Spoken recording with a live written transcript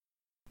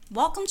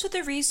Welcome to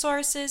the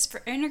Resources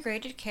for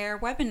Integrated Care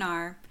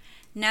webinar,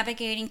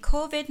 Navigating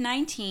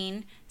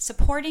COVID-19,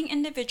 Supporting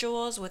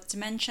Individuals with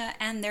Dementia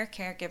and Their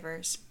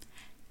Caregivers.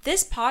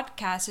 This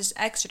podcast is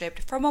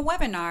excerpted from a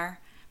webinar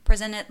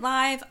presented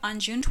live on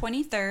June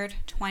 23,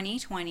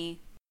 2020.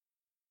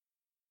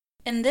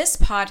 In this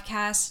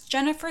podcast,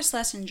 Jennifer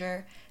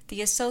Schlesinger,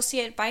 the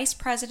Associate Vice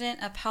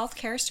President of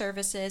Healthcare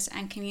Services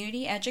and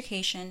Community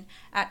Education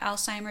at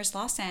Alzheimer's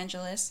Los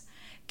Angeles,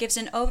 gives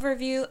an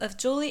overview of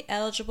dually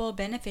eligible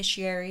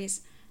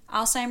beneficiaries,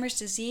 Alzheimer's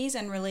disease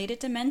and related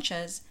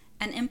dementias,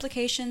 and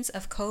implications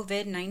of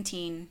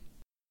COVID-19.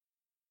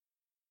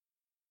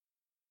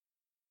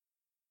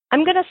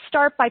 I'm going to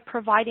start by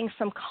providing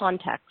some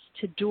context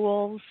to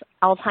duals,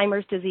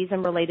 Alzheimer's disease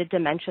and related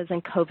dementias,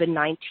 and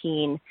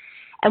COVID-19,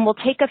 and we'll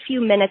take a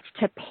few minutes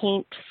to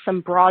paint some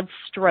broad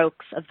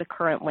strokes of the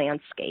current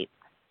landscape.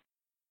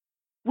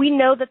 We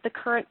know that the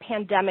current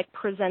pandemic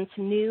presents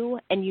new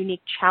and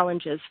unique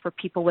challenges for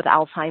people with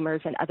Alzheimer's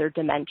and other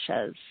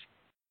dementias.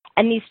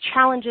 And these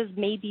challenges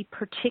may be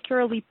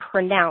particularly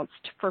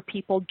pronounced for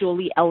people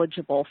dually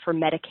eligible for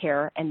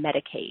Medicare and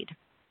Medicaid.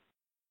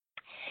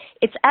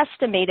 It's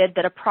estimated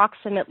that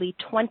approximately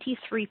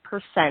 23%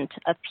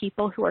 of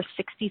people who are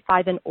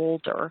 65 and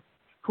older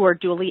who are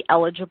dually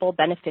eligible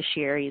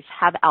beneficiaries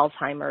have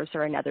Alzheimer's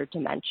or another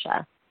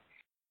dementia.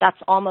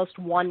 That's almost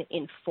 1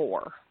 in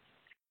 4.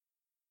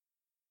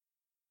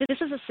 This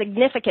is a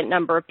significant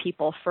number of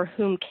people for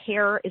whom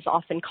care is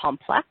often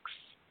complex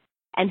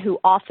and who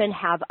often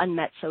have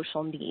unmet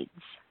social needs.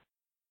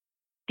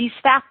 These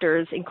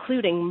factors,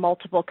 including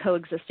multiple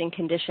coexisting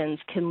conditions,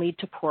 can lead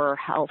to poorer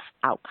health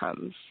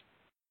outcomes.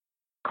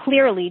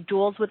 Clearly,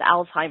 duals with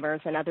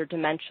Alzheimer's and other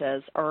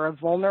dementias are a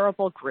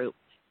vulnerable group,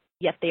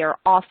 yet they are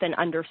often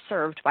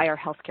underserved by our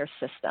healthcare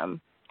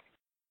system.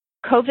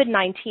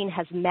 COVID-19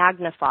 has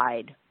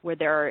magnified where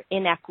there are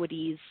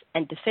inequities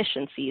and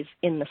deficiencies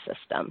in the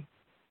system.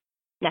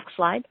 Next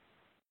slide.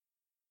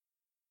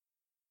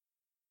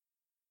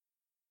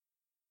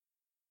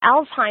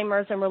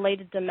 Alzheimer's and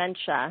related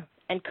dementia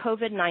and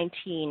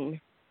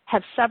COVID-19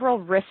 have several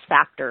risk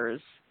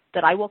factors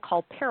that I will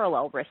call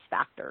parallel risk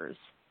factors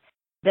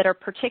that are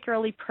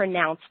particularly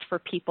pronounced for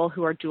people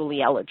who are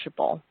dually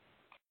eligible.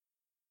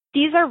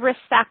 These are risk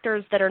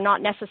factors that are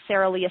not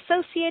necessarily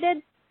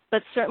associated,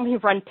 but certainly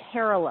run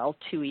parallel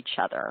to each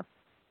other.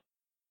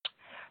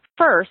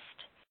 First,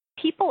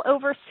 people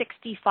over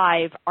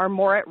 65 are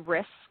more at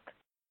risk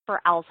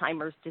for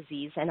Alzheimer's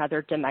disease and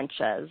other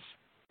dementias,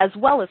 as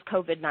well as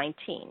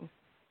COVID-19.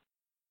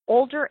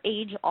 Older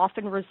age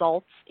often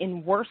results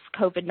in worse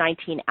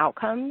COVID-19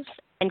 outcomes,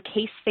 and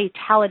case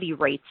fatality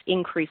rates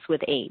increase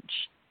with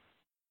age.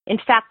 In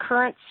fact,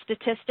 current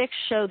statistics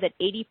show that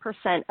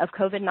 80% of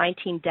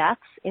COVID-19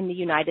 deaths in the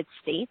United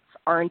States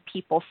are in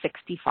people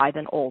 65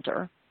 and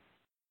older.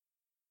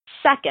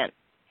 Second,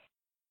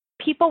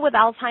 people with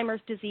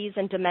Alzheimer's disease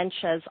and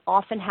dementias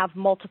often have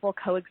multiple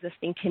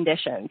coexisting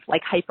conditions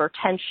like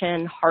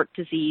hypertension, heart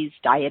disease,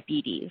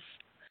 diabetes.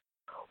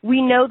 We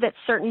know that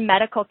certain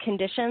medical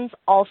conditions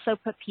also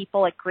put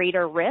people at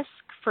greater risk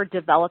for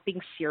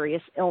developing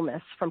serious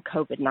illness from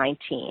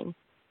COVID-19.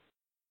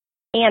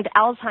 And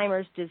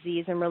Alzheimer's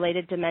disease and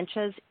related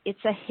dementias, it's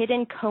a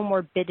hidden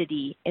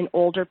comorbidity in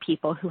older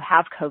people who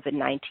have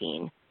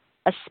COVID-19,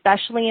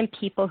 especially in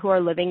people who are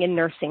living in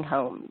nursing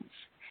homes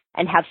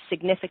and have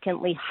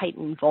significantly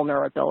heightened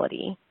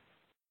vulnerability.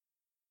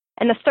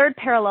 And the third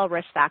parallel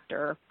risk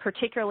factor,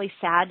 particularly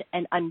sad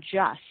and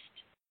unjust,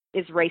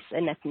 is race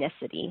and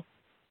ethnicity.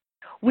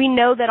 We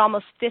know that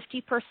almost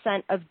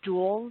 50% of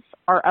duals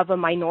are of a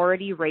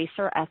minority race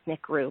or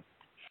ethnic group,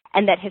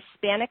 and that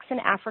Hispanics and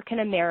African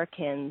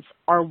Americans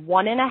are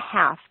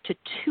 1.5 to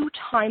 2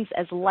 times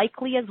as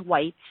likely as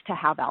whites to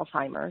have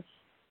Alzheimer's.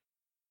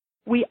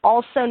 We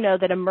also know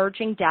that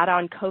emerging data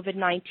on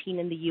COVID-19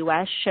 in the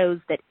U.S. shows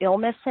that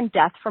illness and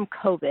death from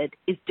COVID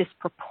is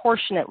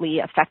disproportionately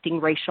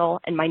affecting racial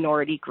and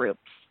minority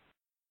groups.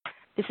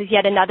 This is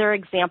yet another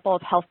example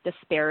of health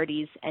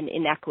disparities and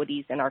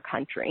inequities in our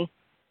country.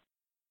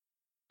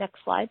 Next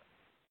slide.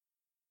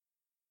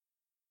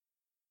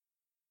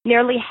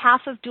 Nearly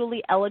half of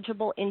dually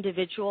eligible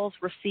individuals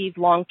receive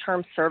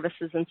long-term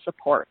services and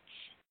supports.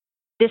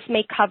 This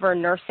may cover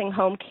nursing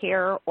home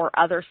care or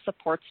other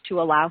supports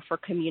to allow for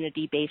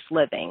community-based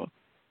living,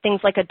 things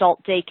like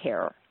adult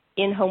daycare,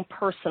 in-home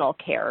personal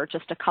care,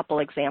 just a couple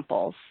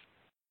examples.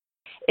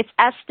 It's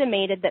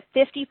estimated that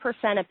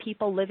 50% of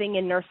people living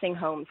in nursing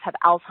homes have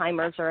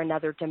Alzheimer's or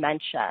another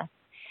dementia,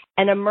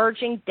 and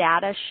emerging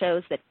data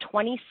shows that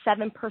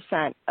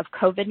 27% of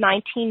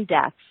COVID-19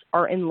 deaths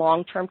are in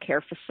long-term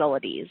care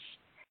facilities,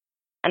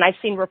 and I've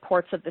seen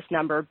reports of this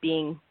number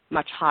being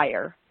much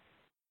higher.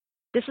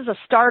 This is a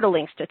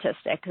startling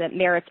statistic that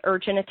merits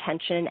urgent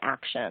attention and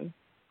action.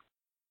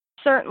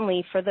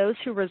 Certainly, for those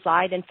who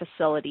reside in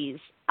facilities,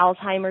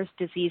 Alzheimer's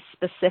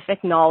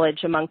disease-specific knowledge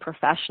among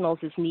professionals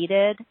is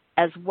needed,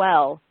 as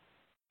well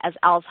as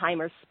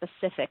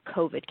Alzheimer's-specific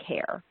COVID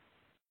care.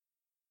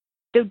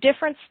 Though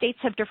different states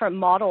have different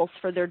models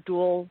for their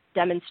dual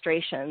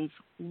demonstrations,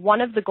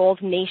 one of the goals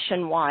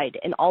nationwide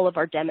in all of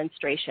our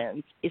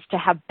demonstrations is to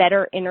have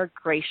better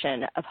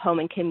integration of home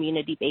and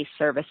community-based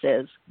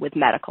services with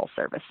medical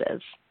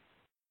services.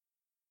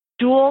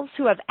 Duals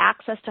who have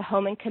access to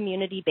home and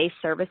community-based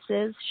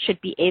services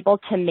should be able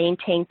to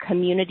maintain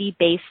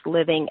community-based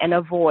living and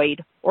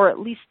avoid, or at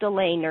least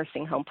delay,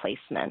 nursing home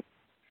placement.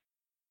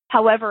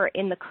 However,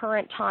 in the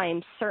current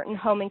times, certain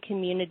home and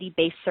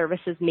community-based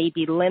services may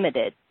be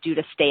limited due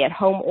to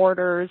stay-at-home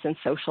orders and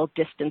social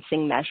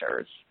distancing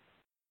measures.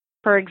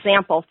 For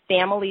example,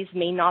 families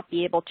may not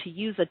be able to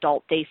use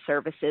adult day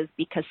services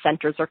because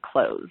centers are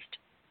closed.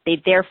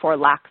 They therefore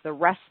lack the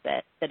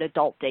respite that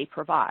adult day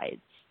provides.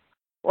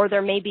 Or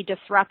there may be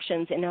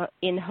disruptions in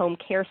in-home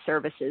care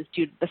services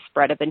due to the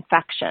spread of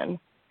infection.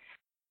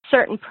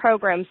 Certain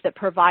programs that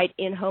provide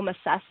in-home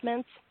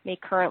assessments may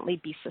currently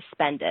be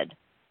suspended.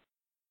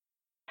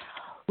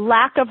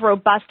 Lack of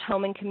robust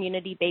home and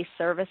community-based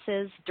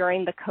services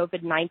during the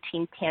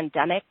COVID-19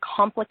 pandemic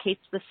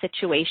complicates the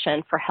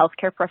situation for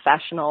healthcare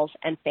professionals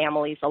and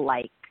families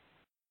alike.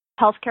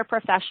 Healthcare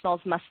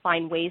professionals must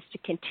find ways to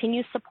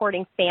continue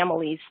supporting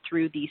families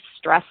through these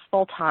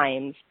stressful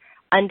times,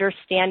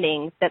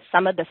 understanding that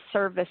some of the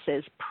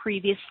services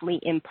previously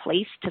in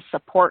place to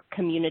support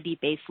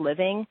community-based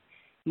living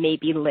may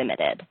be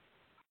limited.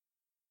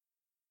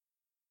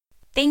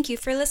 Thank you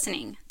for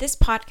listening. This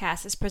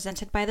podcast is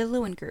presented by the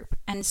Lewin Group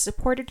and is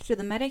supported through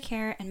the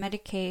Medicare and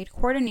Medicaid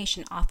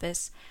Coordination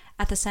Office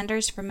at the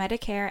Centers for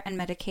Medicare and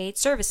Medicaid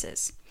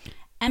Services.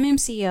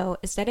 MMCO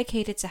is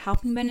dedicated to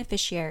helping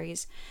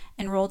beneficiaries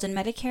enrolled in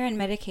Medicare and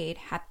Medicaid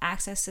have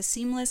access to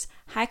seamless,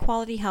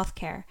 high-quality health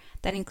care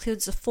that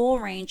includes a full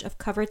range of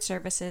covered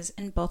services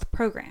in both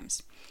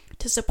programs.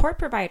 To support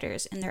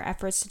providers in their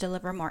efforts to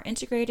deliver more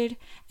integrated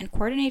and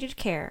coordinated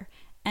care,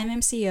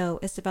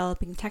 MMCO is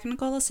developing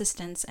technical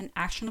assistance and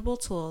actionable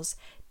tools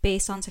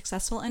based on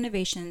successful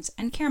innovations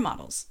and care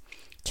models.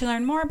 To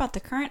learn more about the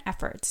current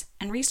efforts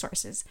and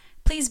resources,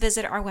 please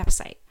visit our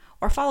website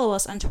or follow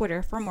us on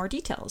Twitter for more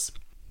details.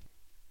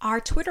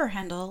 Our Twitter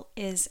handle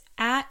is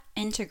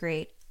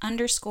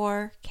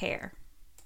 @integrate_care.